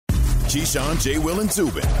Keyshawn, J. Will, and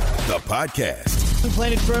Zubin, the podcast.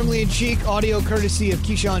 Planted firmly in cheek, audio courtesy of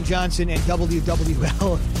Keyshawn Johnson and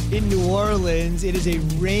WWL in New Orleans. It is a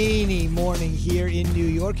rainy morning here in New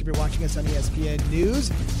York. If you're watching us on ESPN News,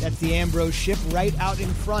 that's the Ambrose ship right out in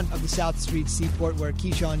front of the South Street Seaport, where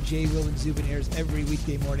Keyshawn, J. Will, and Zubin airs every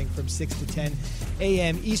weekday morning from 6 to 10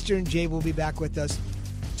 a.m. Eastern. Jay will be back with us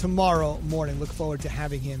tomorrow morning. Look forward to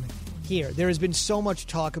having him here. There has been so much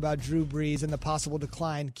talk about Drew Brees and the possible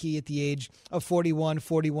decline, Key, at the age of 41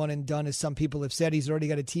 and done, as some people have said. He's already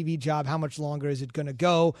got a TV job. How much longer is it going to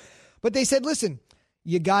go? But they said, listen,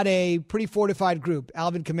 you got a pretty fortified group.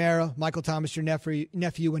 Alvin Kamara, Michael Thomas, your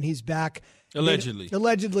nephew when he's back. Allegedly.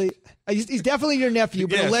 He's definitely your nephew,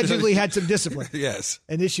 but yes. Allegedly had some discipline. Yes.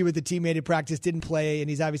 An issue with the teammate at practice, didn't play, and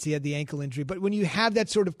he's obviously had the ankle injury. But when you have that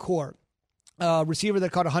sort of core, receiver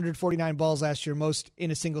that caught 149 balls last year, most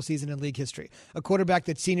in a single season in league history. A quarterback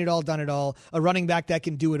that's seen it all, done it all. A running back that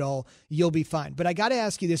can do it all. You'll be fine. But I got to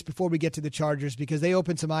ask you this before we get to the Chargers, because they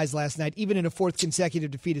opened some eyes last night, even in a fourth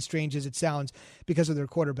consecutive defeat, as strange as it sounds, because of their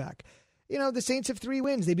quarterback. You know, the Saints have 3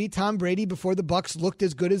 wins. They beat Tom Brady before the Bucs looked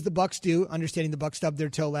as good as the Bucs do, understanding the Bucs stubbed their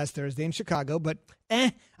toe last Thursday in Chicago. But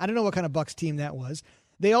I don't know what kind of Bucs team that was.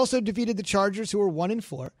 They also defeated the Chargers, who were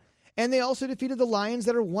 1-4. And they also defeated the Lions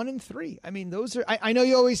that are 1-3. I mean, those are. I know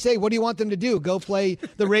you always say, "What do you want them to do? Go play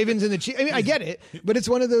the Ravens and the Chiefs?" I mean, I get it, but it's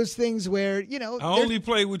one of those things where I only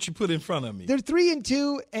play what you put in front of me. They're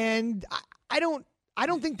 3-2, and I don't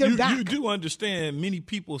think they're back. You do understand? Many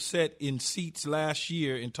people sat in seats last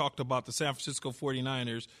year and talked about the San Francisco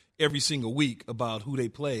 49ers every single week about who they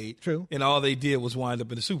played. True. And all they did was wind up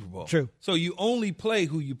in the Super Bowl. True. So you only play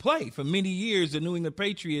who you play. For many years, the New England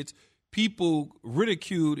Patriots, people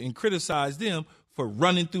ridiculed and criticized them for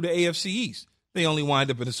running through the AFC East. They only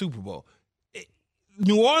wind up in the Super Bowl.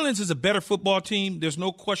 New Orleans is a better football team. There's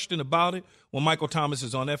no question about it when Michael Thomas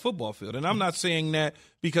is on that football field. And I'm not saying that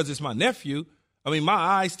because it's my nephew. I mean, my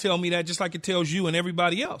eyes tell me that just like it tells you and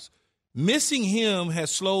everybody else. Missing him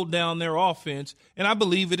has slowed down their offense, and I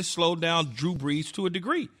believe it has slowed down Drew Brees to a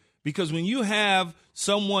degree. Because when you have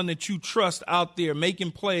someone that you trust out there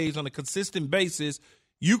making plays on a consistent basis,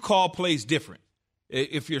 you call plays different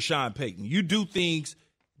if you're Sean Payton. You do things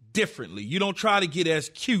differently. You don't try to get as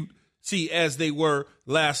cute, as they were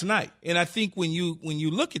last night. And I think when you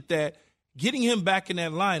look at that, getting him back in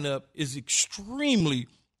that lineup is extremely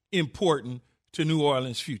important to New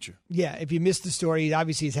Orleans' future. Yeah, if you missed the story,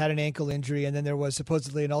 obviously he's had an ankle injury, and then there was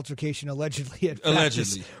supposedly an altercation allegedly at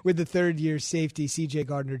practice with the third-year safety, C.J.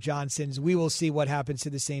 Gardner-Johnson. We will see what happens to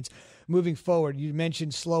the Saints moving forward. You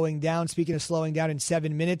mentioned slowing down. Speaking of slowing down, in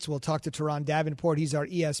 7 minutes, we'll talk to Turron Davenport. He's our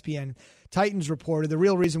ESPN Titans reporter. The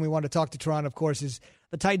real reason we want to talk to Turron, of course, is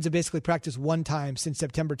the Titans have basically practiced one time since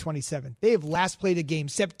September 27th. They have last played a game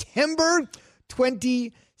September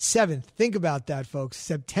 27th. Think about that, folks.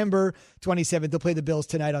 September 27th. They'll play the Bills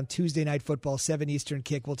tonight on Tuesday Night Football, 7 Eastern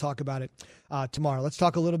kick. We'll talk about it tomorrow. Let's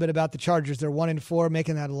talk a little bit about the Chargers. They're 1-4,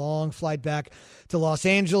 making that long flight back to Los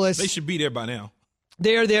Angeles. They should be there by now.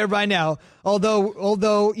 They are there by now.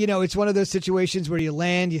 Although it's one of those situations where you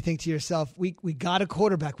land, you think to yourself, we got a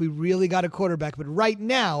quarterback. We really got a quarterback. But right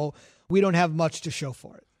now, we don't have much to show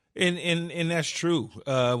for it. And that's true.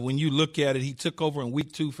 When you look at it, he took over in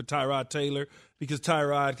week 2 for Tyrod Taylor because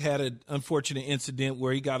Tyrod had an unfortunate incident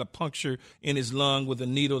where he got a puncture in his lung with a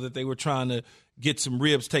needle that they were trying to get some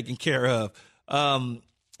ribs taken care of.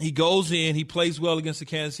 He goes in, he plays well against the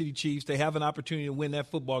Kansas City Chiefs. They have an opportunity to win that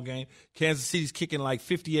football game. Kansas City's kicking like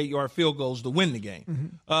 58-yard field goals to win the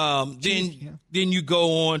game. Mm-hmm. Then you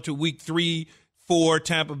go on to week 3, 4,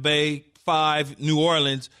 Tampa Bay, 5, New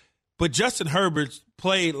Orleans. But Justin Herbert's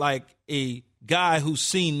played like a guy who's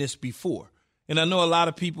seen this before. And I know a lot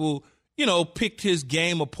of people, picked his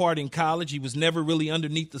game apart in college. He was never really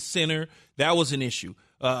underneath the center. That was an issue.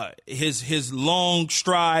 His long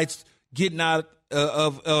strides, getting out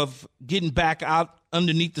of getting back out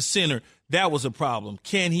underneath the center, that was a problem.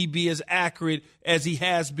 Can he be as accurate as he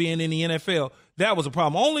has been in the NFL? That was a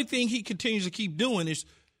problem. Only thing he continues to keep doing is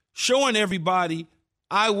showing everybody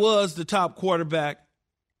I was the top quarterback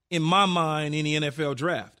in my mind in the NFL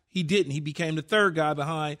draft. He didn't. He became the third guy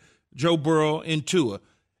behind Joe Burrow and Tua.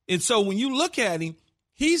 And so when you look at him,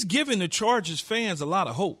 he's giving the Chargers fans a lot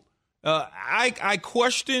of hope. I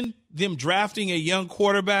questioned them drafting a young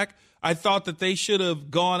quarterback. I thought that they should have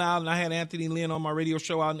gone out, and I had Anthony Lynn on my radio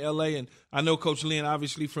show out in L.A., and I know Coach Lynn,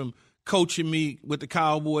 obviously, from coaching me with the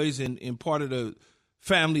Cowboys and part of the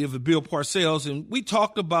family of the Bill Parcells, and we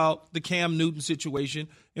talked about the Cam Newton situation,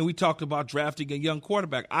 and we talked about drafting a young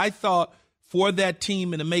quarterback. I thought for that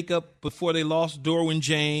team and the makeup before they lost Derwin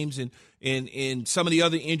James and some of the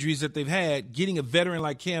other injuries that they've had, getting a veteran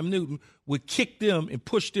like Cam Newton would kick them and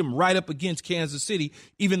push them right up against Kansas City,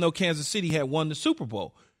 even though Kansas City had won the Super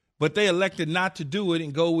Bowl. But they elected not to do it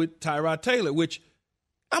and go with Tyrod Taylor, which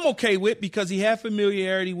I'm okay with because he had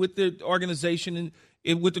familiarity with the organization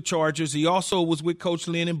and with the Chargers. He also was with Coach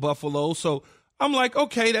Lynn in Buffalo. So I'm like,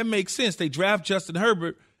 okay, that makes sense. They draft Justin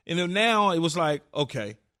Herbert, and then now it was like,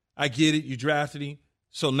 okay, I get it. You drafted him.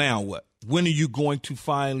 So now what? When are you going to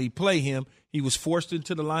finally play him? He was forced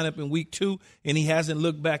into the lineup in week 2, and he hasn't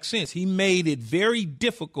looked back since. He made it very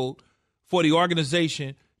difficult for the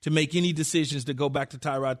organization to make any decisions to go back to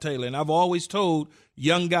Tyrod Taylor. And I've always told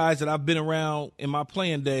young guys that I've been around in my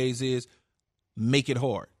playing days is make it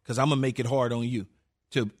hard, because I'm going to make it hard on you.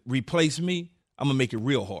 To replace me, I'm going to make it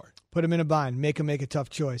real hard. Put him in a bind. Make him make a tough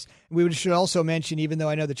choice. We should also mention, even though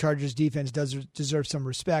I know the Chargers defense does deserve some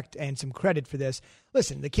respect and some credit for this,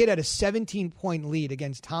 listen, the kid had a 17-point lead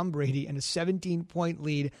against Tom Brady and a 17-point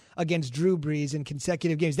lead against Drew Brees in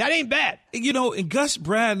consecutive games. That ain't bad. You know, and Gus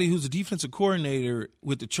Bradley, who's a defensive coordinator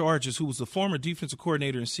with the Chargers, who was the former defensive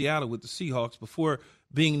coordinator in Seattle with the Seahawks before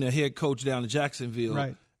being the head coach down in Jacksonville.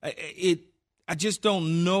 Right. I just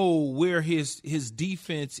don't know where his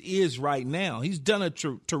defense is right now. He's done a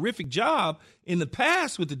terrific job in the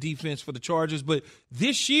past with the defense for the Chargers, but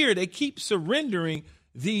this year they keep surrendering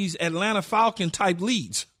these Atlanta Falcon-type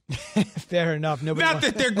leads. Fair enough. Not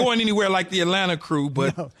that they're going anywhere like the Atlanta crew,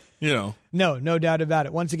 but, you know. No doubt about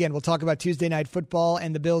it. Once again, we'll talk about Tuesday Night Football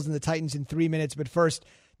and the Bills and the Titans in 3 minutes, but first,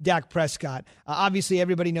 Dak Prescott. Obviously,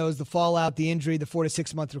 everybody knows the fallout, the injury, the 4 to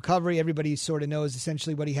 6 month recovery. Everybody sort of knows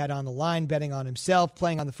essentially what he had on the line, betting on himself,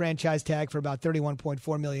 playing on the franchise tag for about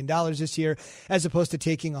 $31.4 million this year, as opposed to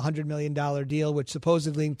taking a $100 million deal, which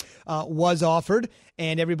supposedly was offered.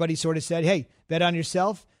 And everybody sort of said, hey, bet on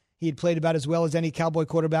yourself. He had played about as well as any Cowboy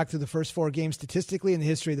quarterback through the first 4 games statistically in the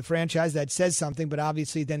history of the franchise. That says something, but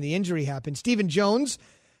obviously then the injury happened. Stephen Jones,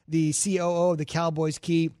 the COO of the Cowboys,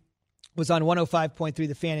 was on 105.3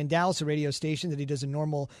 The Fan in Dallas, a radio station that he does a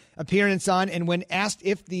normal appearance on. And when asked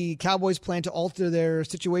if the Cowboys plan to alter their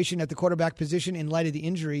situation at the quarterback position in light of the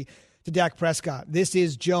injury to Dak Prescott, this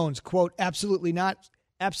is Jones, quote, absolutely not.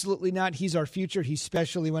 Absolutely not. He's our future. He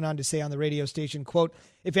specially went on to say on the radio station, quote,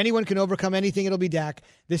 if anyone can overcome anything, it'll be Dak.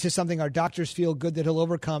 This is something our doctors feel good that he'll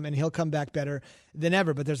overcome, and he'll come back better than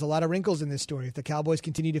ever. But there's a lot of wrinkles in this story. If the Cowboys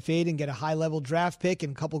continue to fade and get a high-level draft pick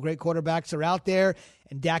and a couple great quarterbacks are out there,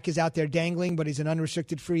 and Dak is out there dangling, but he's an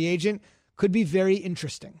unrestricted free agent, could be very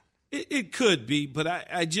interesting. It could be, but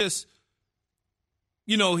I just,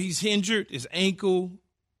 you know, he's injured. His ankle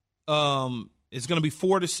is going to be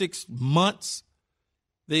 4 to 6 months.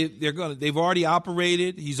 They've already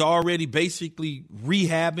operated. He's already basically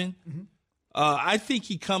rehabbing. Mm-hmm. I think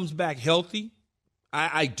he comes back healthy.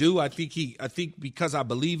 I do. I think because I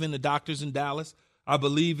believe in the doctors in Dallas. I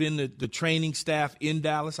believe in the training staff in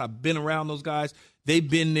Dallas. I've been around those guys. They've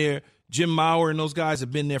been there. Jim Maurer and those guys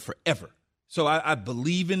have been there forever. So I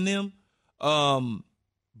believe in them.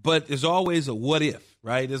 But there's always a what if,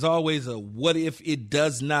 right? There's always a what if it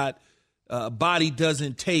does not, body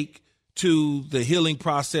doesn't take to the healing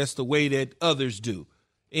process the way that others do.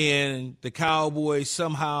 And the Cowboys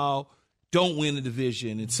somehow don't win the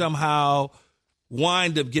division and somehow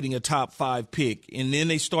wind up getting a top 5 pick. And then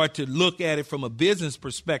they start to look at it from a business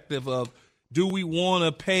perspective of, do we want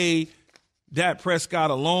to pay Dak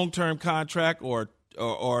Prescott a long-term contract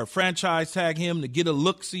or franchise tag him to get a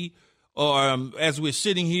look-see? Or as we're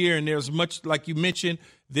sitting here, and there's much, like you mentioned,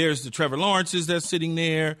 there's the Trevor Lawrences that's sitting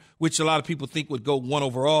there, which a lot of people think would go 1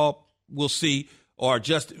 overall. We'll see. Or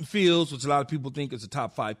Justin Fields, which a lot of people think is a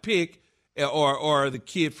top 5 pick, or the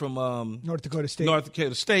kid from North Dakota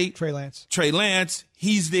State, Trey Lance.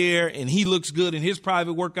 He's there, and he looks good in his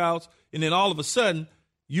private workouts. And then all of a sudden,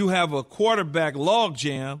 you have a quarterback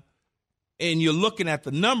logjam, and you're looking at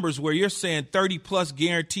the numbers where you're saying 30-plus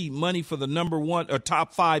guaranteed money for the number 1 or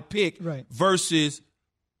top 5 pick, right, versus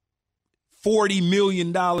 $40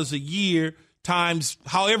 million a year times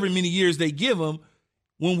however many years they give him,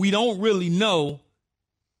 when we don't really know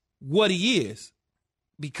what he is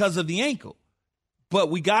because of the ankle.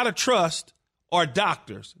 But we got to trust our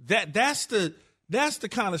doctors. That's the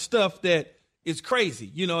kind of stuff that is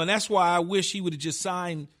crazy, you know, and that's why I wish he would have just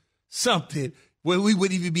signed something where we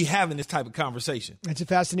wouldn't even be having this type of conversation. It's a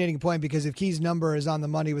fascinating point, because if Key's number is on the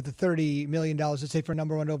money with the $30 million, let's say, for a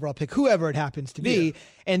number 1 overall pick, whoever it happens to be,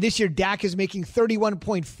 and this year Dak is making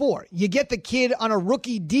 $31.4, you get the kid on a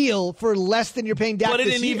rookie deal for less than you're paying Dak. But it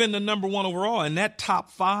this isn't year. even the number 1 overall, and that top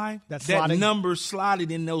 5, that number slotted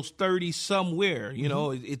in those 30 somewhere. You know,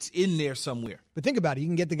 it's in there somewhere. But think about it. You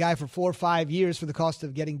can get the guy for 4 or 5 years for the cost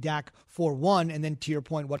of getting Dak for one. And then to your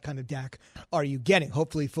point, what kind of Dak are you getting?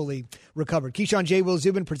 Hopefully fully recovered. Keyshawn, J. Will,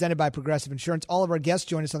 Zubin, presented by Progressive Insurance. All of our guests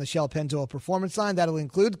join us on the Shell Pennzoil Performance Line. That'll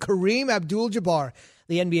include Kareem Abdul-Jabbar,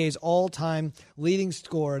 the NBA's all-time leading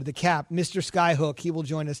scorer, the Cap, Mr. Skyhook. He will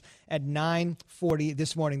join us at 9:40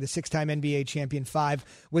 this morning, the 6-time NBA champion, 5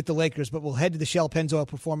 with the Lakers. But we'll head to the Shell Pennzoil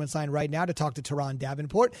Performance Line right now to talk to Turron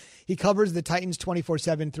Davenport. He covers the Titans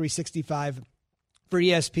 24/7, 365 for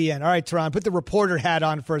ESPN. All right, Turron, put the reporter hat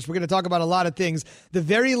on first. We're going to talk about a lot of things. The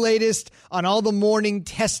very latest on all the morning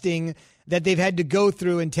testing that they've had to go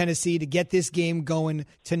through in Tennessee to get this game going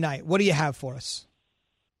tonight. What do you have for us?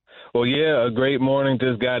 Well, yeah, a great morning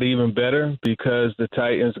just got even better because the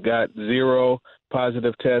Titans got 0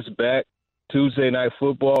 positive tests back. Tuesday Night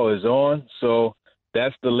Football is on, so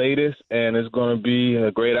that's the latest, and it's going to be a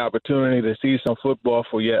great opportunity to see some football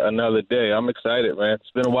for yet another day. I'm excited, man.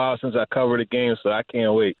 It's been a while since I covered a game, so I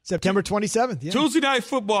can't wait. September 27th. Yeah. Tuesday Night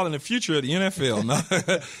Football in the future of the NFL. No?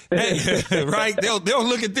 Hey, right? They'll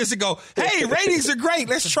look at this and go, hey, ratings are great.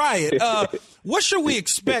 Let's try it. What should we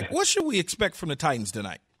expect? What should we expect from the Titans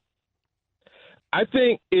tonight? I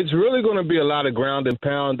think it's really going to be a lot of ground and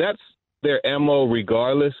pound. That's their MO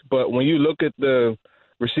regardless. But when you look at the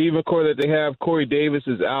receiving core that they have, Corey Davis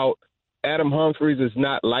is out. Adam Humphries is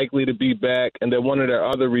not likely to be back. And then one of their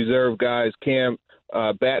other reserve guys, Cam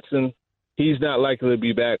Batson, he's not likely to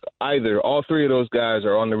be back either. All three of those guys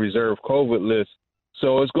are on the reserve COVID list.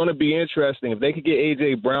 So it's going to be interesting. If they could get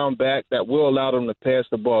A.J. Brown back, that will allow them to pass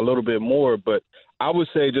the ball a little bit more. But I would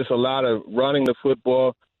say just a lot of running the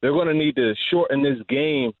football. They're going to need to shorten this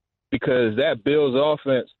game because that Bills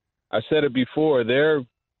offense, I said it before, they're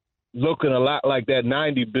looking a lot like that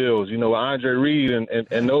 90 Bills, Andre Reed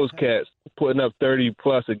and those cats putting up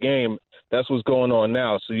 30-plus a game. That's what's going on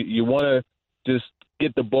now. So you want to just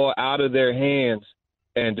get the ball out of their hands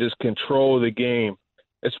and just control the game,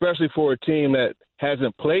 especially for a team that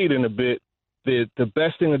hasn't played in a bit. The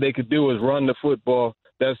best thing that they could do is run the football.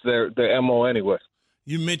 That's their MO anyway.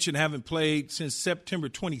 You mentioned having played since September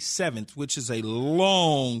 27th, which is a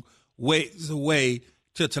long ways away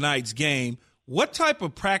to tonight's game. What type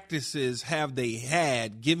of practices have they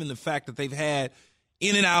had, given the fact that they've had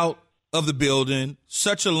in and out of the building,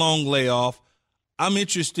 such a long layoff? I'm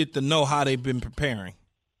interested to know how they've been preparing.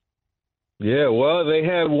 Yeah, well, they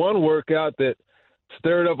had one workout that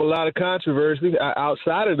stirred up a lot of controversy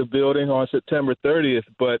outside of the building on September 30th.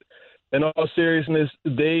 But in all seriousness,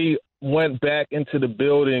 they went back into the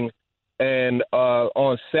building, and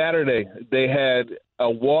on Saturday they had a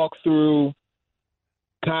walkthrough,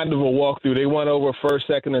 kind of a walkthrough. They went over first,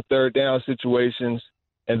 second, and third down situations,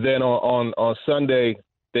 and then on Sunday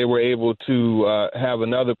they were able to have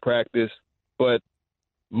another practice. But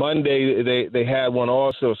Monday they had one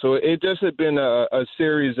also. So it just had been a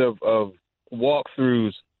series of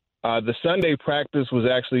walkthroughs. The Sunday practice was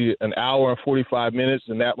actually an hour and 45 minutes,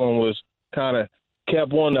 and that one was kind of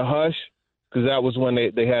kept on the hush because that was when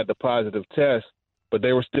they had the positive test, but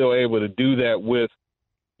they were still able to do that with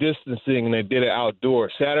distancing, and they did it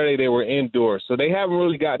outdoors. Saturday they were indoors, so they haven't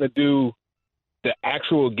really gotten to do the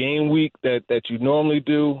actual game week that you normally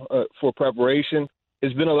do for preparation.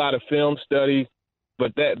 It's been a lot of film study,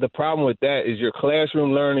 but the problem with that is your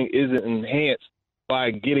classroom learning isn't enhanced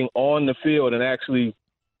by getting on the field and actually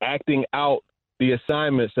acting out the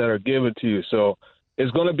assignments that are given to you. So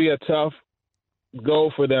it's going to be a tough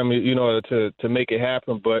go for them, to make it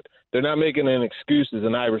happen, but they're not making any excuses,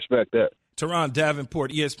 and I respect that. Turron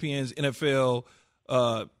Davenport, ESPN's NFL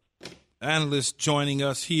analyst, joining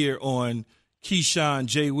us here on Keyshawn,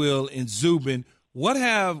 J. Will, and Zubin. What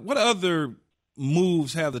other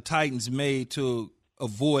moves have the Titans made to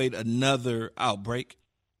avoid another outbreak?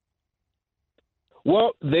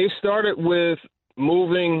 Well, they started with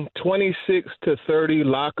moving 26 to 30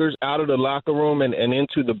 lockers out of the locker room and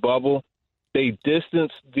into the bubble. They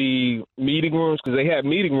distanced the meeting rooms because they had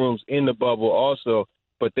meeting rooms in the bubble also,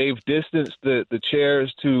 but they've distanced the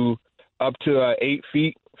chairs to up to 8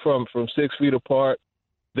 feet from 6 feet apart.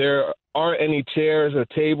 There aren't any chairs or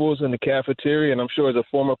tables in the cafeteria, and I'm sure as a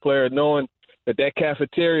former player, knowing that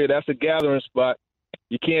cafeteria, that's a gathering spot,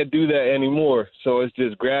 you can't do that anymore. So it's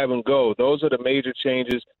just grab and go. Those are the major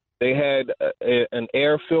changes. They had an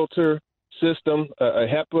air filter system, a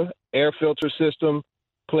HEPA air filter system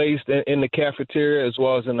placed in the cafeteria as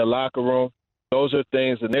well as in the locker room. Those are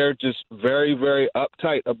things, and they're just very, very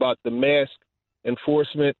uptight about the mask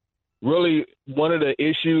enforcement. Really, one of the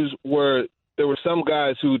issues were there were some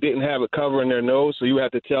guys who didn't have it covering their nose, so you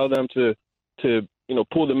had to tell them to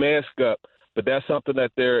pull the mask up. But that's something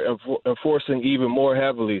that they're enforcing even more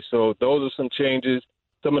heavily. So those are some changes.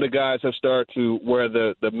 some of the guys have started to wear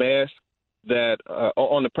the mask that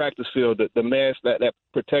on the practice field, the mask, that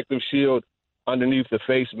protective shield underneath the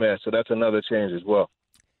face mask. So that's another change as well.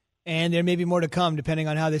 And there may be more to come depending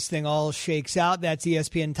on how this thing all shakes out. That's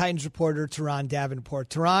ESPN Titans reporter Turron Davenport.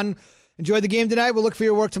 Turron, enjoy the game tonight. We'll look for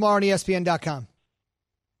your work tomorrow on ESPN.com.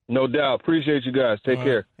 No doubt. Appreciate you guys. Take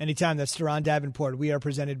care. Anytime. That's Turron Davenport. We are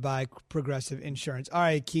presented by Progressive Insurance. All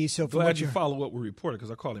right, Keys. So glad you follow what we reported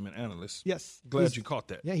because I called him an analyst. Yes. Glad you caught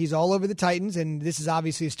that. Yeah, he's all over the Titans, and this is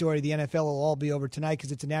obviously a story the NFL will all be over tonight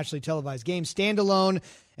because it's a nationally televised game. Standalone,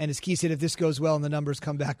 and as Keys said, if this goes well and the numbers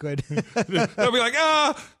come back good. They'll be like,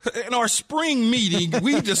 in our spring meeting,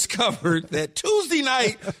 we discovered that Tuesday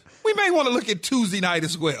night, we may want to look at Tuesday night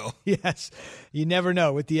as well. Yes. You never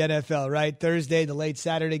know with the NFL, right? Thursday, the late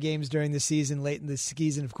Saturday games during the season, late in the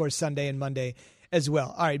season, of course, Sunday and Monday as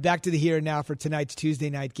well. All right, back to the here and now for tonight's Tuesday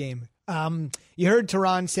night game. You heard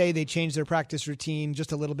Turron say they changed their practice routine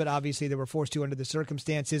just a little bit. Obviously, they were forced to under the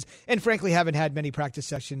circumstances and, frankly, haven't had many practice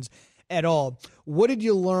sessions at all. What did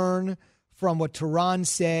you learn from what Turron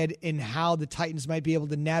said and how the Titans might be able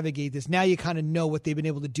to navigate this? Now you kind of know what they've been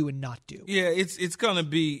able to do and not do. Yeah, it's going to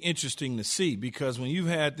be interesting to see because when you've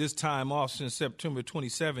had this time off since September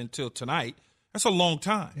 27 till tonight, that's a long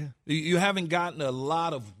time. Yeah. You haven't gotten a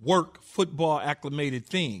lot of work, football acclimated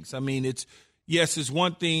things. I mean, it's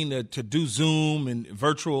one thing to do Zoom and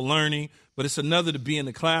virtual learning, but it's another to be in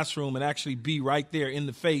the classroom and actually be right there in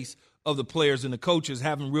the face of the players and the coaches,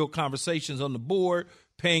 having real conversations on the board,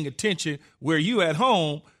 paying attention. Where you at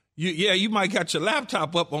home, you might got your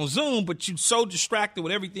laptop up on Zoom, but you're so distracted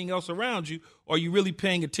with everything else around you. Are you really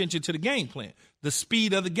paying attention to the game plan, the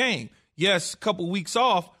speed of the game? Yes, a couple weeks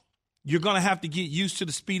off, you're going to have to get used to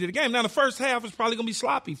the speed of the game. Now, the first half is probably going to be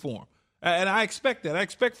sloppy for them, and I expect that. I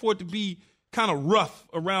expect for it to be kind of rough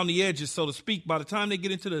around the edges, so to speak. By the time they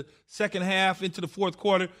get into the second half, into the fourth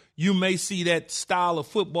quarter, you may see that style of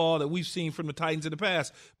football that we've seen from the Titans in the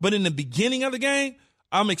past. But in the beginning of the game,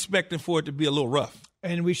 I'm expecting for it to be a little rough.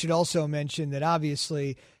 And we should also mention that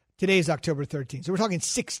obviously today is October 13th. So we're talking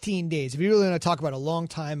 16 days. If you really want to talk about a long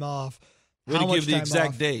time off, how much give the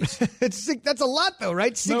exact days? That's a lot, though,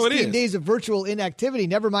 right? 16 days of virtual inactivity.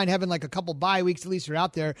 Never mind having like a couple bye weeks. At least you're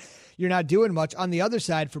out there. You're not doing much. On the other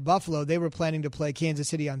side, for Buffalo, they were planning to play Kansas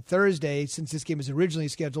City on Thursday since this game was originally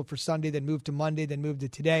scheduled for Sunday, then moved to Monday, then moved to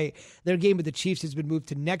today. Their game with the Chiefs has been moved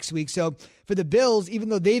to next week. So for the Bills, even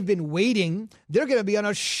though they've been waiting, they're going to be on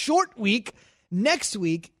a short week next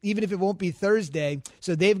week, even if it won't be Thursday.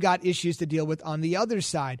 So they've got issues to deal with on the other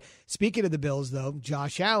side. Speaking of the Bills, though,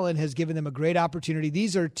 Josh Allen has given them a great opportunity.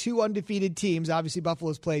 These are two undefeated teams. Obviously,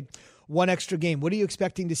 Buffalo's played one extra game. What are you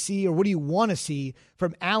expecting to see, or what do you want to see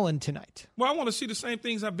from Allen tonight? Well, I want to see the same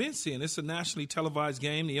things I've been seeing. It's a nationally televised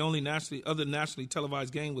game. The only other nationally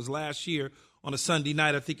televised game was last year on a Sunday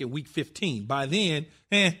night, I think in week 15. By then,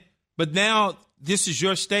 but now this is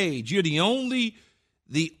your stage. You're the only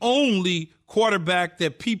quarterback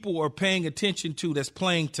that people are paying attention to that's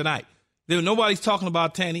playing tonight. Nobody's talking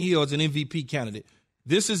about Tannehill as an MVP candidate.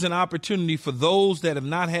 This is an opportunity for those that have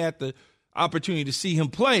not had the opportunity to see him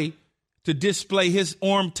play to display his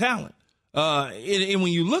arm talent. And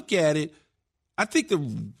when you look at it, I think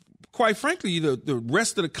quite frankly, the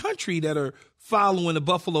rest of the country that are following the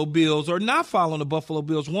Buffalo Bills or not following the Buffalo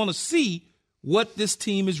Bills want to see what this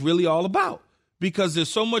team is really all about, because there's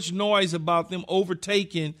so much noise about them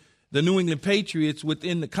overtaking the New England Patriots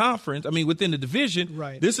within the conference, within the division.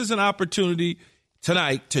 Right. This is an opportunity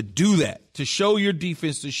tonight to do that, to show your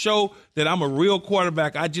defense, to show that I'm a real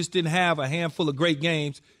quarterback. I just didn't have a handful of great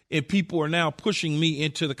games, and people are now pushing me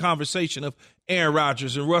into the conversation of Aaron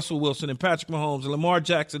Rodgers and Russell Wilson and Patrick Mahomes and Lamar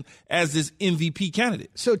Jackson as this MVP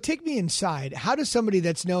candidate. So take me inside. How does somebody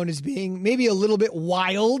that's known as being maybe a little bit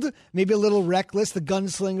wild, maybe a little reckless, the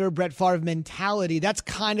gunslinger, Brett Favre mentality, that's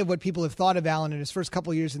kind of what people have thought of Allen in his first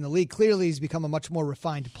couple of years in the league. Clearly he's become a much more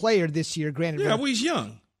refined player this year, granted. Yeah, well, he's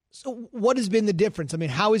young. So what has been the difference?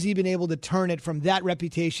 How has he been able to turn it from that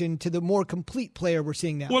reputation to the more complete player we're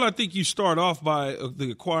seeing now? Well, I think you start off by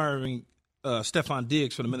acquiring Stephon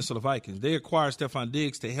Diggs for the Minnesota Vikings. They acquired Stephon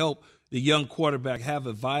Diggs to help the young quarterback have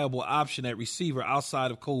a viable option at receiver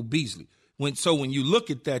outside of Cole Beasley. When you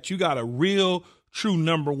look at that, you got a real, true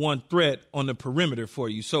number one threat on the perimeter for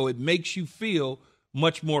you. So it makes you feel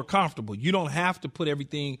much more comfortable. You don't have to put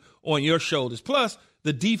everything on your shoulders. Plus,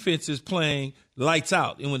 the defense is playing lights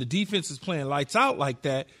out. And when the defense is playing lights out like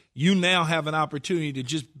that, you now have an opportunity to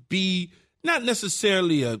just be not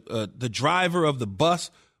necessarily the driver of the bus,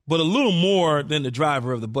 but a little more than the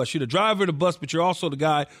driver of the bus. You're the driver of the bus, but you're also the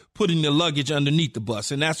guy putting the luggage underneath the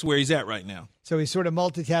bus, and that's where he's at right now. So he's sort of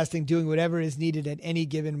multitasking, doing whatever is needed at any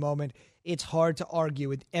given moment. It's hard to argue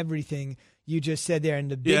with everything you just said there.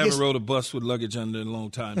 And the biggest... I haven't rode a bus with luggage under in a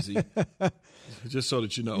long time, Z. Just so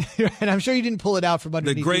that you know. And I'm sure you didn't pull it out from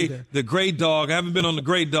underneath either. The Gray Dog. I haven't been on the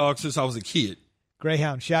Gray Dog since I was a kid.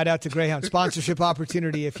 Greyhound. Shout out to Greyhound. Sponsorship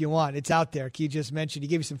opportunity if you want. It's out there. Key just mentioned. He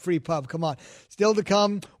gave you some free pub. Come on. Still to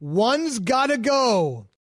come. One's gotta go.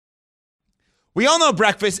 We all know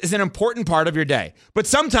breakfast is an important part of your day. But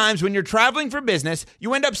sometimes when you're traveling for business,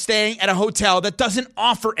 you end up staying at a hotel that doesn't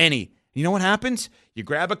offer any. You know what happens? You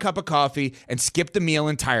grab a cup of coffee and skip the meal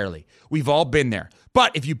entirely. We've all been there.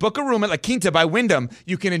 But if you book a room at La Quinta by Wyndham,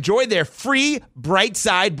 you can enjoy their free Bright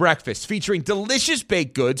Side breakfast featuring delicious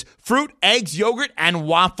baked goods, fruit, eggs, yogurt, and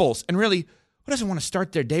waffles. And really, who doesn't want to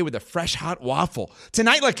start their day with a fresh, hot waffle?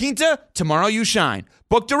 Tonight, La Quinta, tomorrow you shine.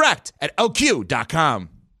 Book direct at lq.com.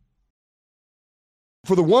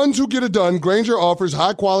 For the ones who get it done, Grainger offers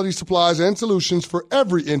high-quality supplies and solutions for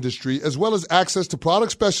every industry, as well as access to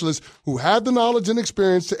product specialists who have the knowledge and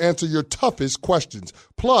experience to answer your toughest questions.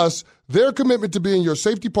 Plus, their commitment to being your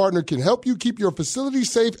safety partner can help you keep your facility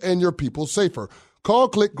safe and your people safer. Call,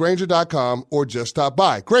 click Grainger.com, or just stop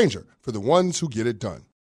by. Grainger, for the ones who get it done.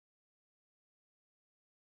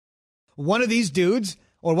 One of these dudes,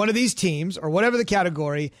 or one of these teams, or whatever the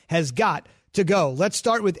category, has got to go. Let's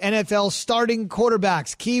start with NFL starting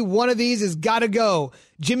quarterbacks. Key, one of these has got to go.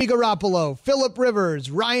 Jimmy Garoppolo, Phillip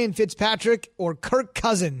Rivers, Ryan Fitzpatrick, or Kirk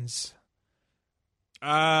Cousins?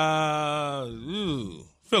 Phillip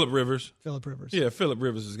Rivers. Phillip Rivers. Yeah, Phillip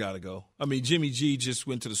Rivers has got to go. I mean, Jimmy G just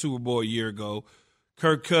went to the Super Bowl a year ago.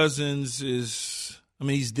 Kirk Cousins he's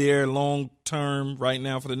there long-term right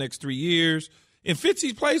now for the next 3 years. And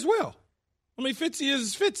Fitzy plays well. I mean, Fitzy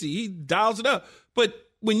is Fitzy. He dials it up. But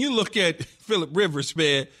when you look at Phillip Rivers,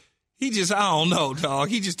 man, I don't know, dog.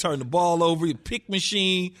 He just turned the ball over. He pick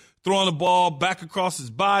machine, throwing the ball back across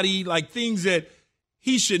his body, like things that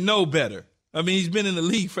he should know better. I mean, he's been in the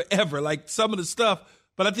league forever, like some of the stuff.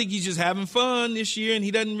 But I think he's just having fun this year, and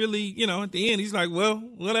he doesn't really, at the end, he's like, well,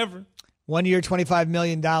 whatever. 1 year, $25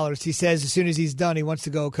 million. He says as soon as he's done, he wants to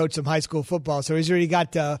go coach some high school football. So he's already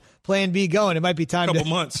got plan B going. It might be time couple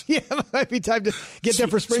months. Yeah, it might be time to get there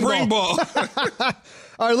for spring ball.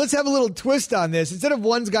 All right, let's have a little twist on this. Instead of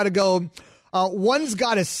one's got to go, one's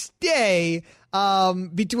got to stay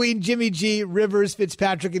between Jimmy G, Rivers,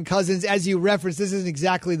 Fitzpatrick, and Cousins. As you referenced, this isn't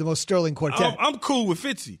exactly the most sterling quartet. I'm cool with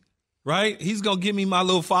Fitzy, right? He's going to give me my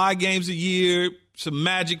little 5 games a year, some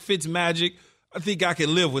magic, Fitz magic. I think I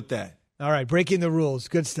can live with that. All right, breaking the rules.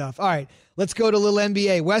 Good stuff. All right, let's go to a little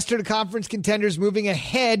NBA. Western Conference contenders moving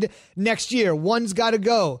ahead next year. One's got to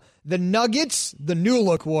go. The Nuggets, the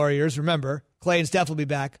new-look Warriors, remember, Clay and Steph will be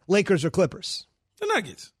back. Lakers or Clippers? The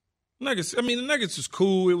Nuggets. I mean, the Nuggets was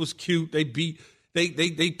cool. It was cute.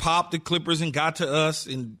 They popped the Clippers and got to us,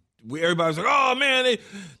 and everybody was like, oh, man,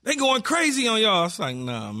 they going crazy on y'all. It's like,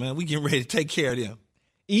 nah, man, we getting ready to take care of them.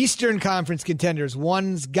 Eastern Conference contenders.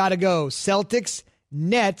 One's got to go. Celtics,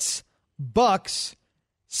 Nets, Bucks,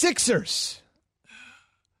 Sixers.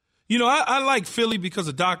 I like Philly because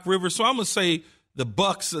of Doc Rivers, so I'm going to say the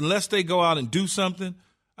Bucks, unless they go out and do something.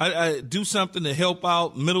 I do something to help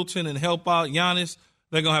out Middleton and help out Giannis,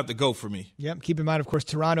 they're going to have to go for me. Yep. Keep in mind, of course,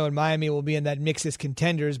 Toronto and Miami will be in that mix as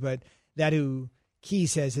contenders, but that who Key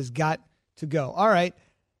says has got to go. All right.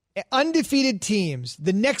 Undefeated teams,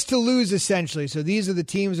 the next to lose, essentially. So these are the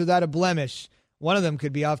teams without a blemish. One of them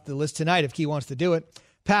could be off the list tonight if Key wants to do it.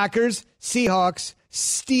 Packers, Seahawks,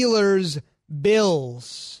 Steelers,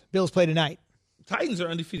 Bills. Bills play tonight. Titans are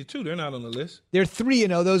undefeated, too. They're not on the list. They're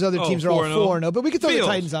 3-0. Those other teams are all 4-0. But we could throw the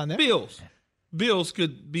Titans on there. Bills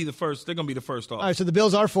could be the first. They're going to be the first off. All right, so the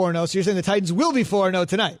Bills are 4-0. So you're saying the Titans will be 4-0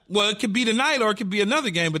 tonight? Well, it could be tonight or it could be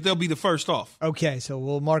another game, but they'll be the first off. Okay, so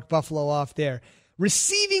we'll mark Buffalo off there.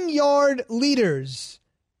 Receiving yard leaders.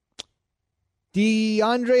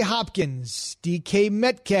 DeAndre Hopkins, DK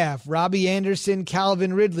Metcalf, Robbie Anderson,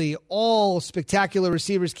 Calvin Ridley, all spectacular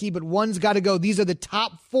receivers, Key, but one's got to go. These are the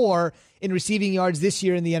top 4 in receiving yards this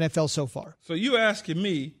year in the NFL so far. So you asking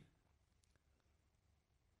me,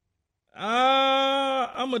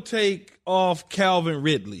 I'm going to take off Calvin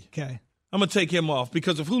Ridley. Okay. I'm going to take him off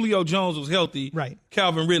because if Julio Jones was healthy, right,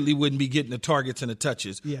 Calvin Ridley wouldn't be getting the targets and the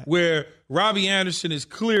touches. Yeah. Where Robbie Anderson is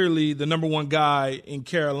clearly the number 1 guy in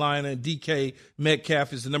Carolina, and DK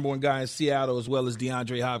Metcalf is the number 1 guy in Seattle, as well as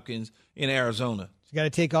DeAndre Hopkins in Arizona. So you got to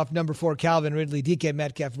take off number 4, Calvin Ridley, DK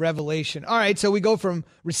Metcalf, revelation. All right, so we go from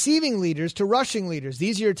receiving leaders to rushing leaders.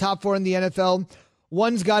 These are your top 4 in the NFL.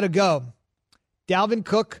 One's got to go. Dalvin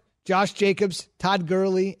Cook, Josh Jacobs, Todd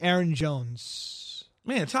Gurley, Aaron Jones.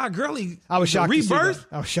 Man, Todd Gurley, I was shocked rebirth. To see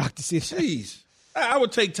that. I was shocked to see that. Jeez. I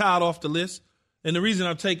would take Todd off the list. And the reason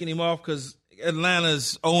I'm taking him off because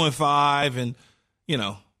Atlanta's 0-5 and,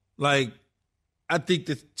 I think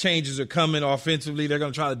the changes are coming offensively. They're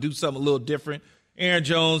going to try to do something a little different. Aaron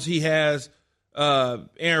Jones, he has Aaron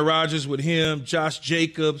Rodgers with him, Josh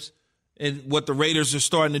Jacobs, and what the Raiders are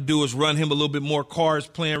starting to do is run him a little bit more. Carr's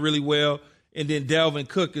playing really well. And then Dalvin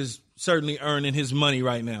Cook is certainly earning his money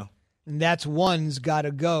right now. And that's one's got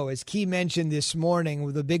to go. As Key mentioned this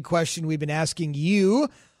morning, the big question we've been asking you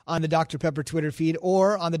on the Dr. Pepper Twitter feed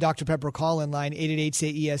or on the Dr. Pepper call-in line,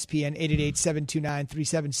 888-SAY-ESPN,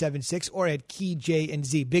 888-729-3776, or at Key J and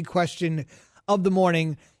Z. Big question of the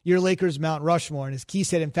morning, your Lakers Mount Rushmore. And as Key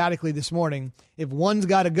said emphatically this morning, if one's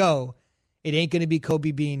got to go, it ain't going to be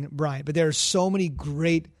Kobe Bean Bryant. But there are so many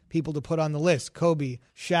great people to put on the list. Kobe,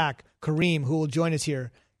 Shaq, Kareem, who will join us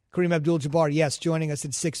here. Kareem Abdul-Jabbar, yes, joining us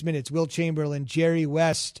in 6 minutes. Will Chamberlain, Jerry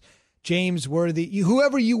West, James Worthy,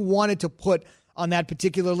 whoever you wanted to put on that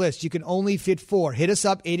particular list. You can only fit 4. Hit us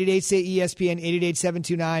up, 888-SAY-ESPN,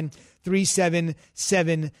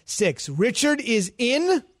 888-729-3776. Richard is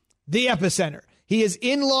in the epicenter. He is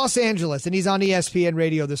in Los Angeles, and he's on ESPN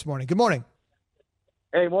Radio this morning. Good morning.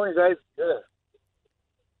 Hey, morning, guys. Good.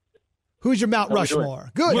 Who's your Mount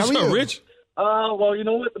Rushmore? Good. What's How are up, you? Rich? Well, you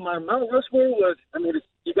know what? My Mount Rushmore was,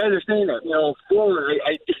 you guys are saying that, 4,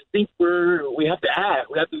 I just think we have to add.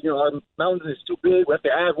 We have to, our mountain is too big. We have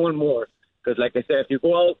to add one more. Because, like I said, if you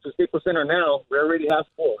go out to Staples Center now, we already have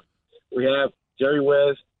 4. We have Jerry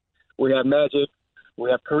West, we have Magic, we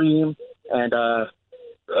have Kareem, and, I'm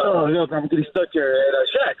getting stuck here, and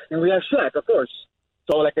Shaq. And we have Shaq, of course.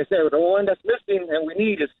 So, like I said, the one that's missing and we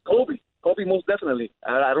need is Kobe. Kobe, most definitely.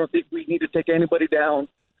 I don't think we need to take anybody down.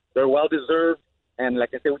 They're well-deserved. And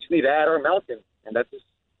like I said, we just need to add our mountain. And that's just,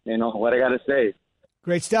 what I got to say.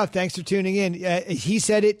 Great stuff. Thanks for tuning in. He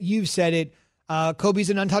said it. You've said it. Kobe's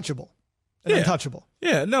an untouchable. Untouchable.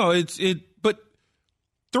 Yeah, no, but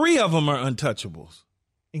 3 of them are untouchables.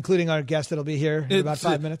 Including our guest that'll be here in about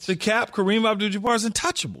 5 minutes. The Cap, Kareem Abdul-Jabbar, is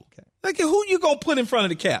untouchable. Okay. Like, who you going to put in front of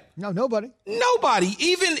the Cap? No, nobody. Nobody.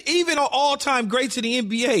 Even all-time greats in the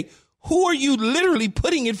NBA, who are you literally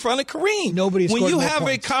putting in front of Kareem? Nobody. When you have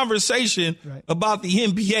a conversation about the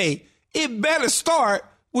NBA, it better start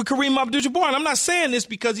with Kareem Abdul-Jabbar. And I'm not saying this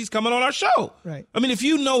because he's coming on our show. Right. I mean, if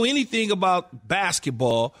you know anything about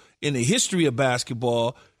basketball, in the history of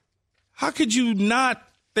basketball, how could you not?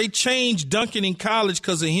 They changed dunking in college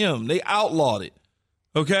because of him. They outlawed it.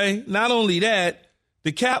 Okay? Not only that,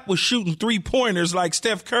 the Cap was shooting 3-pointers like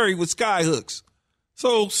Steph Curry with sky hooks.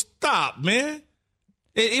 So stop, man.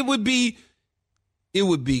 It would be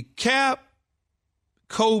Cap,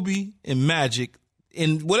 Kobe, and Magic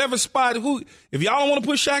in whatever spot. If y'all don't want to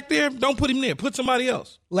put Shaq there, don't put him there. Put somebody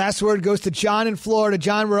else. Last word goes to John in Florida.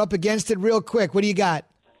 John, we're up against it real quick. What do you got?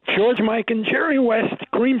 George Mikan, Jerry West,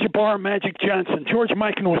 Kareem Jabbar, Magic Johnson. George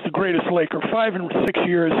Mikan was the greatest Laker, 5 and 6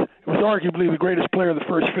 years. It was arguably the greatest player of the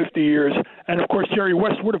first 50 years. And, of course, Jerry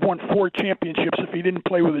West would have won 4 championships if he didn't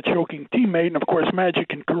play with a choking teammate. And, of course, Magic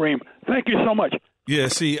and Kareem. Thank you so much. Yeah,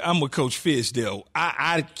 see, I'm with Coach Fisdale.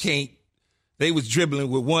 I can't. They was dribbling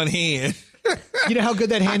with one hand. You know how good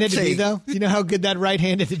that hand had to be, though? You know how good that right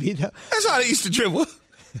hand had to be, though? That's how they used to dribble.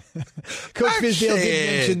 Coach Fisdale did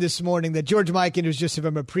mention this morning that George Mikan was just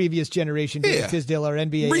from a previous generation. Yeah. Fisdale, our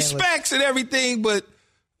NBA respects analyst. And everything, but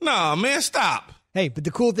no, man, stop. Hey, but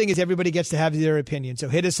the cool thing is everybody gets to have their opinion. So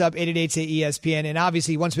hit us up, 888-ESPN. And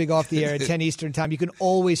obviously, once we go off the air at 10 Eastern time, you can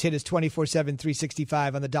always hit us 24/7,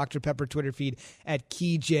 365 on the Dr. Pepper Twitter feed at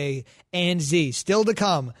KeyJ and Z. Still to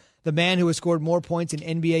come, the man who has scored more points in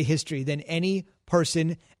NBA history than any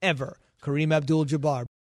person ever, Kareem Abdul-Jabbar.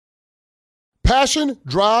 Passion,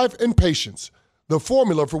 drive, and patience. The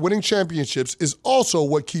formula for winning championships is also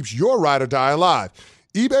what keeps your ride or die alive.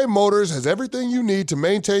 eBay Motors has everything you need to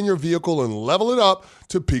maintain your vehicle and level it up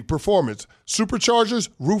to peak performance. Superchargers,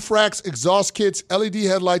 roof racks, exhaust kits, LED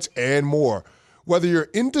headlights, and more. Whether you're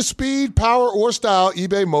into speed, power, or style,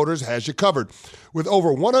 eBay Motors has you covered. With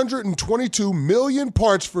over 122 million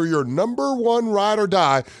parts for your number one ride or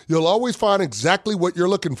die, you'll always find exactly what you're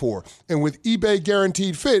looking for. And with eBay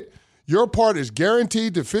Guaranteed Fit, your part is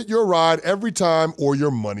guaranteed to fit your ride every time or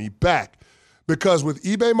your money back. Because with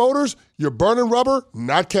eBay Motors, you're burning rubber,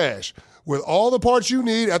 not cash. With all the parts you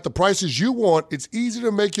need at the prices you want, it's easy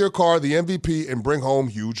to make your car the MVP and bring home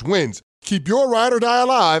huge wins. Keep your ride or die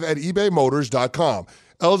alive at ebaymotors.com.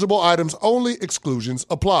 Eligible items only. Exclusions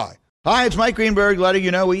apply. Hi, it's Mike Greenberg letting you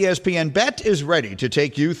know ESPN Bet is ready to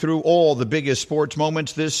take you through all the biggest sports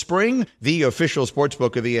moments this spring. The official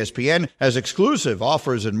sportsbook of ESPN has exclusive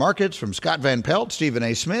offers and markets from Scott Van Pelt, Stephen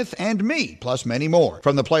A. Smith, and me, plus many more.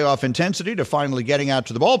 From the playoff intensity to finally getting out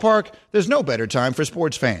to the ballpark, there's no better time for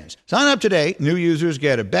sports fans. Sign up today. New users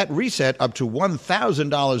get a bet reset up to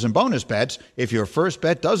 $1,000 in bonus bets if your first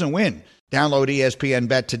bet doesn't win. Download ESPN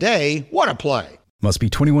Bet today. What a play. Must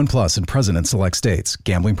be 21 plus and present in select states.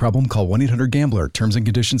 Gambling problem? Call 1-800-GAMBLER. Terms and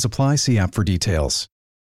conditions apply. See app for details.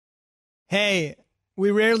 Hey,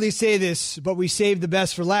 we rarely say this, but we saved the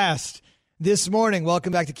best for last. This morning,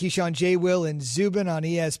 welcome back to Keyshawn, J. Will, and Zubin on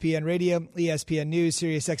ESPN Radio, ESPN News,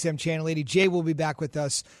 Sirius XM Channel 80. Jay will be back with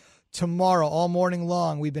us tomorrow all morning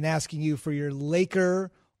long. We've been asking you for your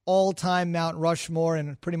Laker all-time Mount Rushmore,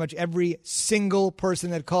 and pretty much every single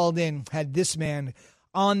person that called in had this man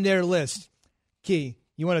on their list. Key,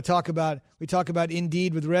 you want to talk about, we talk about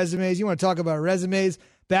Indeed with resumes. You want to talk about resumes,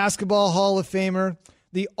 basketball Hall of Famer,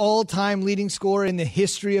 the all-time leading scorer in the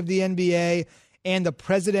history of the NBA, and the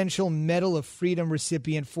Presidential Medal of Freedom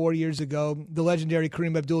recipient 4 years ago. The legendary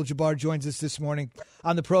Kareem Abdul-Jabbar joins us this morning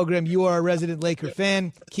on the program. You are a resident Laker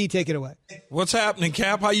fan. Key, take it away. What's happening,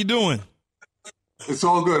 Cap? How you doing? It's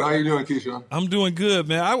all good. How you doing, Keyshawn? I'm doing good,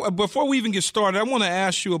 man. Before we even get started, I want to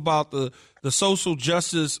ask you about the social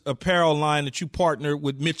justice apparel line that you partnered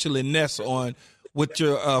with Mitchell and Ness on with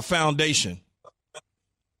your foundation.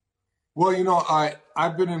 Well,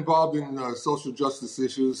 I've been involved in social justice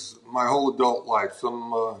issues my whole adult life,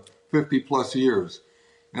 some 50-plus years.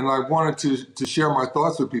 And I wanted to share my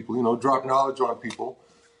thoughts with people, drop knowledge on people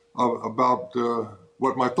about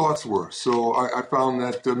what my thoughts were. So I found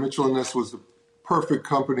that Mitchell and Ness was the perfect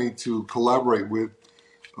company to collaborate with.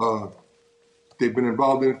 They've been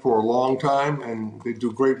involved in it for a long time, and they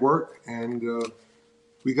do great work. And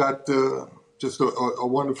we got just a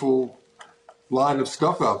wonderful line of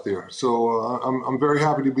stuff out there. So I'm very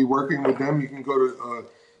happy to be working with them. You can go to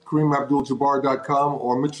KareemAbdul-Jabbar.com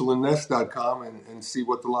or MitchellandNess.com and see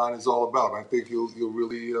what the line is all about. I think you'll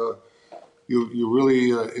really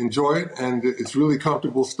enjoy it, and it's really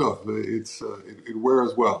comfortable stuff. It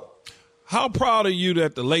wears well. How proud are you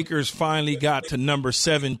that the Lakers finally got to number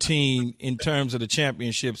 17 in terms of the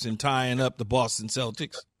championships and tying up the Boston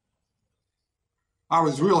Celtics? I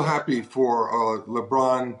was real happy for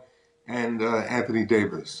LeBron and Anthony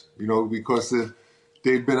Davis, because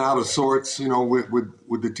they've been out of sorts,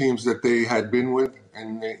 with the teams that they had been with,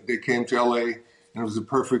 and they came to LA, and it was a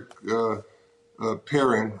perfect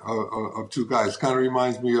pairing of two guys. Kind of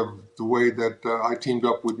reminds me of the way that I teamed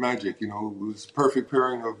up with Magic. It was a perfect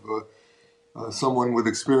pairing of someone with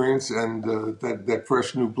experience and that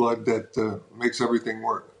fresh new blood that makes everything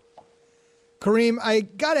work. Kareem, I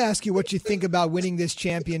got to ask you what you think about winning this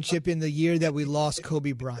championship in the year that we lost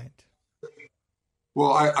Kobe Bryant.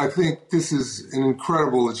 Well, I think this is an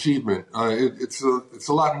incredible achievement. It's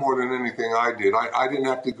a lot more than anything I did. I didn't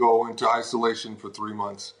have to go into isolation for 3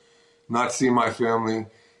 months, not see my family,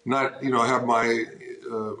 not have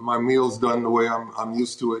my meals done the way I'm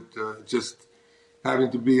used to it. Just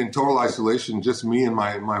having to be in total isolation, just me in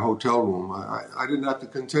my hotel room. I didn't have to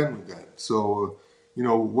contend with that. So,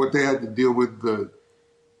 what they had to deal with,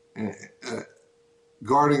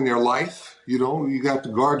 guarding their life, you have to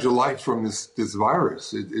guard your life from this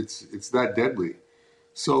virus. It's that deadly.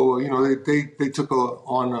 So, they took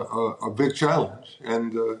on a big challenge,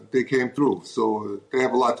 and they came through. So they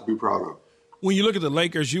have a lot to be proud of. When you look at the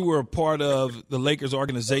Lakers, you were a part of the Lakers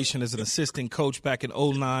organization as an assistant coach back in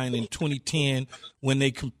 2009 and 2010 when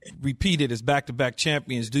they repeated as back-to-back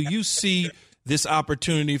champions. Do you see this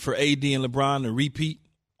opportunity for AD and LeBron to repeat?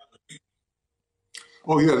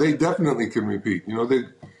 Oh, yeah, they definitely can repeat.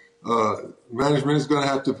 Management is going to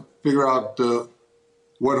have to figure out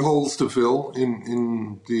what holes to fill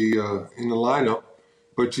in the lineup.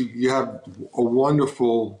 But you have a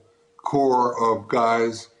wonderful core of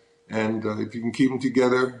guys. And if you can keep them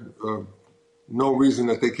together, no reason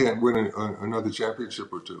that they can't win another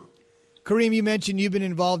championship or two. Kareem, you mentioned you've been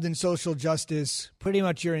involved in social justice pretty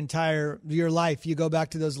much your life. You go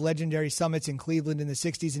back to those legendary summits in Cleveland in the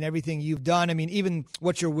 60s and everything you've done. I mean, even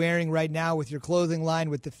what you're wearing right now with your clothing line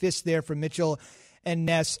with the fist there from Mitchell and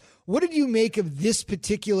Ness. What did you make of this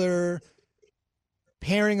particular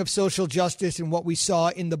pairing of social justice and what we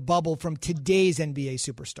saw in the bubble from today's NBA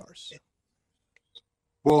superstars?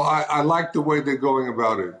 Well, I like the way they're going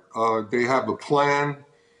about it. They have a plan.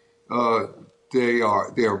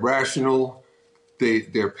 They're rational.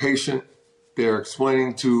 They're patient. They're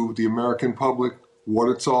explaining to the American public what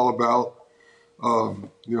it's all about.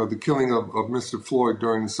 The killing of Mr. Floyd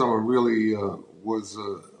during the summer really was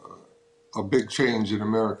a big change in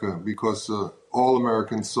America because all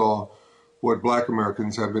Americans saw what Black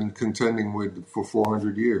Americans have been contending with for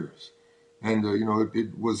 400 years. And,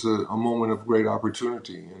 it was a moment of great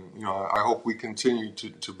opportunity. And, I hope we continue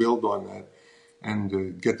to build on that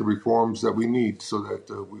and get the reforms that we need so that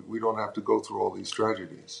we don't have to go through all these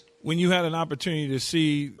tragedies. When you had an opportunity to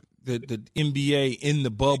see the NBA in the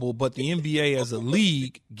bubble, but the NBA as a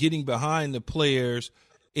league getting behind the players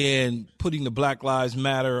and putting the Black Lives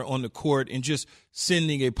Matter on the court and just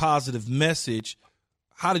sending a positive message,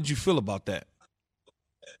 how did you feel about that?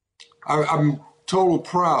 I'm total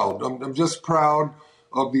proud. I'm just proud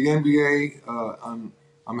of the NBA.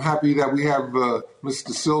 I'm happy that we have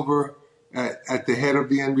Mr. Silver at the head of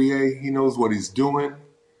the NBA. He knows what he's doing.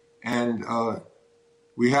 And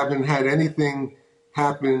we haven't had anything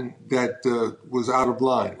happen that was out of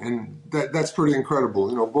line. And that's pretty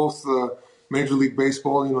incredible. Both Major League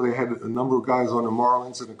Baseball, they had a number of guys on the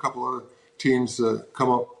Marlins and a couple other teams come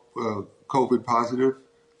up COVID positive.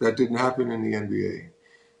 That didn't happen in the NBA.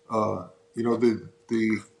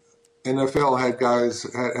 The NFL had guys,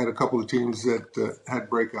 had a couple of teams that had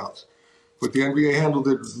breakouts. But the NBA handled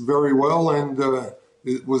it very well and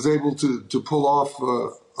it was able to pull off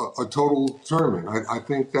a total tournament. I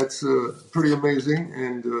think that's pretty amazing.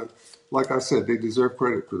 And like I said, they deserve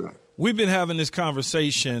credit for that. We've been having this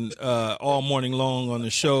conversation all morning long on the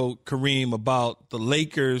show, Kareem, about the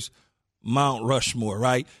Lakers Mount Rushmore,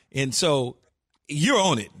 right? And so you're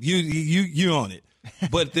on it. You're on it.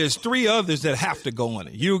 But there's three others that have to go on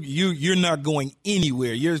it. You're not going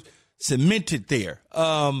anywhere. You're cemented there.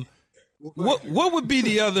 What would be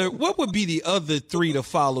the other three to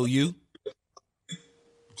follow you?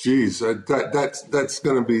 Geez, that's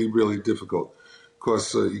going to be really difficult. Of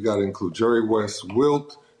course, you got to include Jerry West,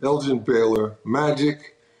 Wilt, Elgin Baylor,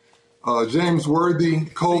 Magic, James Worthy,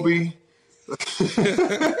 Kobe.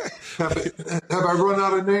 Have I run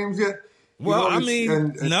out of names yet? Well, no.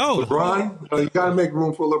 LeBron, you got to make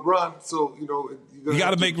room for LeBron. So, you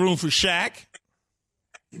got to make room for Shaq.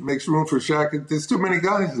 It makes room for Shaq. There's too many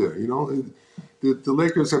guys there, The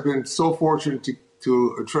Lakers have been so fortunate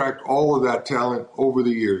to attract all of that talent over the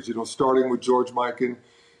years, starting with George Mikan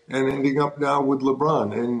and ending up now with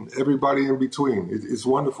LeBron and everybody in between. It's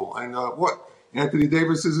wonderful. And Anthony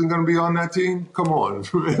Davis isn't going to be on that team? Come on.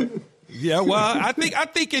 Yeah, well, I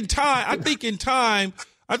think in time,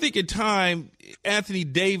 Anthony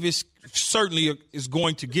Davis certainly is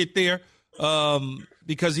going to get there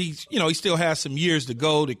because he still has some years to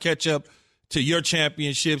go to catch up to your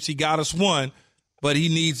championships. He got us one, but he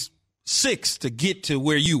needs 6 to get to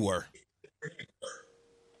where you were.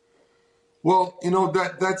 Well,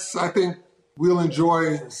 that's I think we'll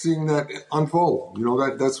enjoy seeing that unfold.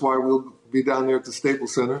 That's why we'll be down there at the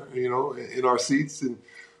Staples Center, in our seats and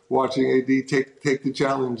watching AD take the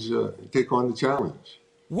challenge, take on the challenge.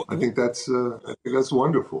 I think that's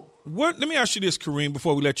wonderful. Let me ask you this, Kareem,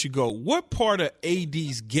 before we let you go. What part of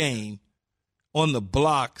AD's game on the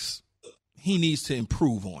blocks he needs to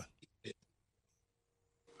improve on?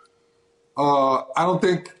 I don't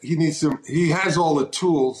think he needs to. He has all the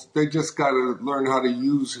tools. They just got to learn how to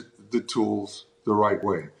use the tools the right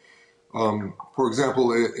way. For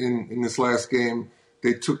example, in this last game,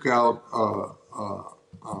 they took out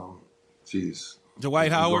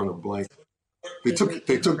Dwight Howard. They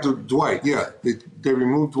took Dwight. Yeah, they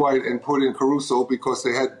removed Dwight and put in Caruso because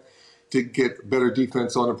they had to get better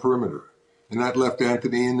defense on the perimeter, and that left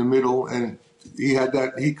Anthony in the middle, and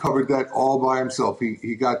he covered that all by himself.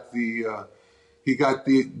 He got the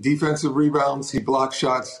defensive rebounds. He blocked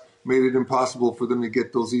shots, made it impossible for them to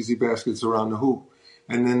get those easy baskets around the hoop,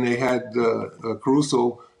 and then they had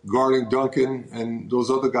Caruso guarding Duncan and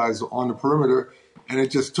those other guys on the perimeter, and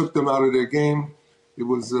it just took them out of their game. It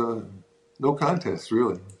was no contest,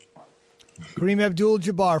 really. Kareem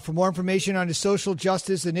Abdul-Jabbar. For more information on his social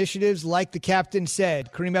justice initiatives, like the captain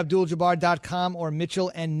said, KareemAbdul-Jabbar.com or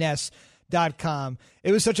MitchellandNess.com.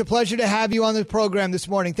 It was such a pleasure to have you on the program this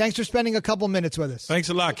morning. Thanks for spending a couple minutes with us. Thanks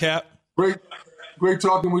a lot, Cap. Great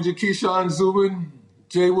talking with you, Keyshawn, Zubin.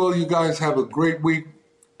 Jay Will, you guys have a great week.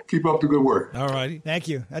 Keep up the good work. All righty. Thank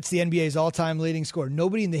you. That's the NBA's all-time leading scorer.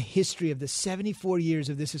 Nobody in the history of the 74 years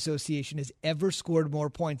of this association has ever scored more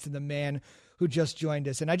points than the man who just joined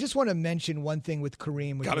us. And I just want to mention one thing with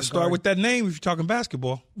Kareem. Got to start with that name if you're talking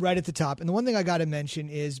basketball. Right at the top. And the one thing I got to mention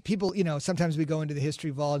is people, sometimes we go into the history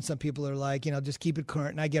vault and some people are like, just keep it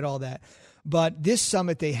current, and I get all that. But this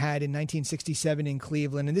summit they had in 1967 in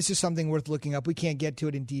Cleveland, and this is something worth looking up. We can't get to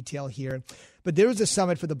it in detail here. But there was a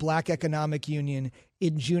summit for the Black Economic Union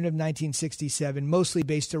in June of 1967, mostly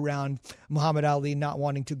based around Muhammad Ali not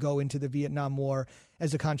wanting to go into the Vietnam War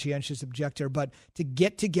as a conscientious objector. But to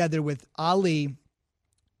get together with Ali,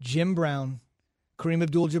 Jim Brown, Kareem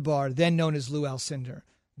Abdul-Jabbar, then known as Lou Alcindor.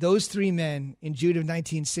 Those three men in June of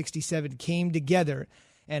 1967 came together,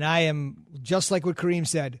 and I am, just like what Kareem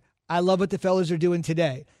said, I love what the fellas are doing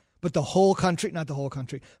today, but the whole country, not the whole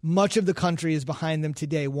country, much of the country is behind them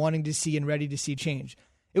today, wanting to see and ready to see change.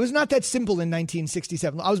 It was not that simple in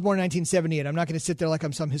 1967. I was born in 1978. I'm not going to sit there like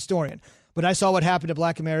I'm some historian, but I saw what happened to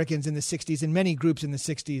black Americans in the 60s and many groups in the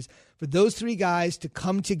 60s. For those three guys to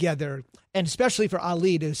come together, and especially for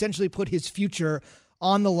Ali to essentially put his future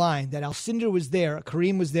on the line, that Alcindor was there,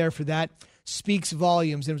 Kareem was there for that, speaks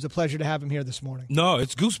volumes. It was a pleasure to have him here this morning. No,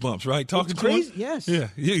 it's goosebumps, right? Talking it's to crazy. him? Yes. Yeah.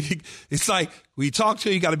 It's like we talk to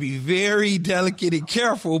him, you got to be very delicate and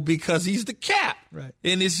careful because he's the cap. Right.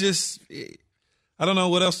 And it's just, I don't know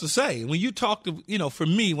what else to say. When you talk to, for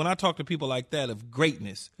me, when I talk to people like that of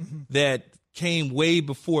greatness that came way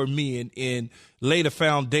before me and laid a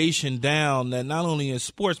foundation down that not only in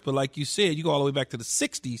sports, but like you said, you go all the way back to the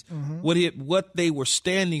 60s, what they were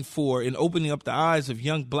standing for and opening up the eyes of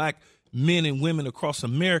young black men and women across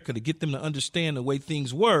America to get them to understand the way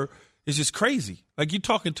things were is just crazy. Like you're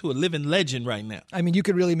talking to a living legend right now. I mean, you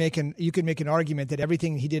could really make an argument that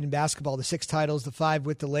everything he did in basketball, the 6 titles, the 5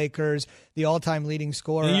 with the Lakers, the all-time leading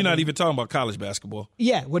scorer. And you're not even talking about college basketball.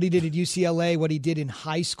 Yeah, what he did at UCLA, what he did in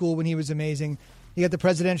high school when he was amazing. He got the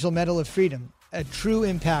Presidential Medal of Freedom, a true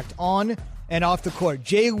impact on and off the court.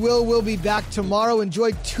 Jay will be back tomorrow.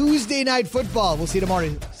 Enjoy Tuesday Night Football. We'll see you tomorrow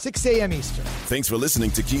at 6 a.m. Eastern. Thanks for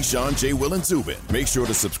listening to Keyshawn, J. Will, and Zubin. Make sure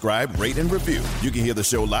to subscribe, rate, and review. You can hear the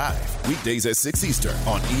show live weekdays at 6 Eastern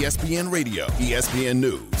on ESPN Radio, ESPN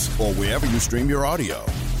News, or wherever you stream your audio.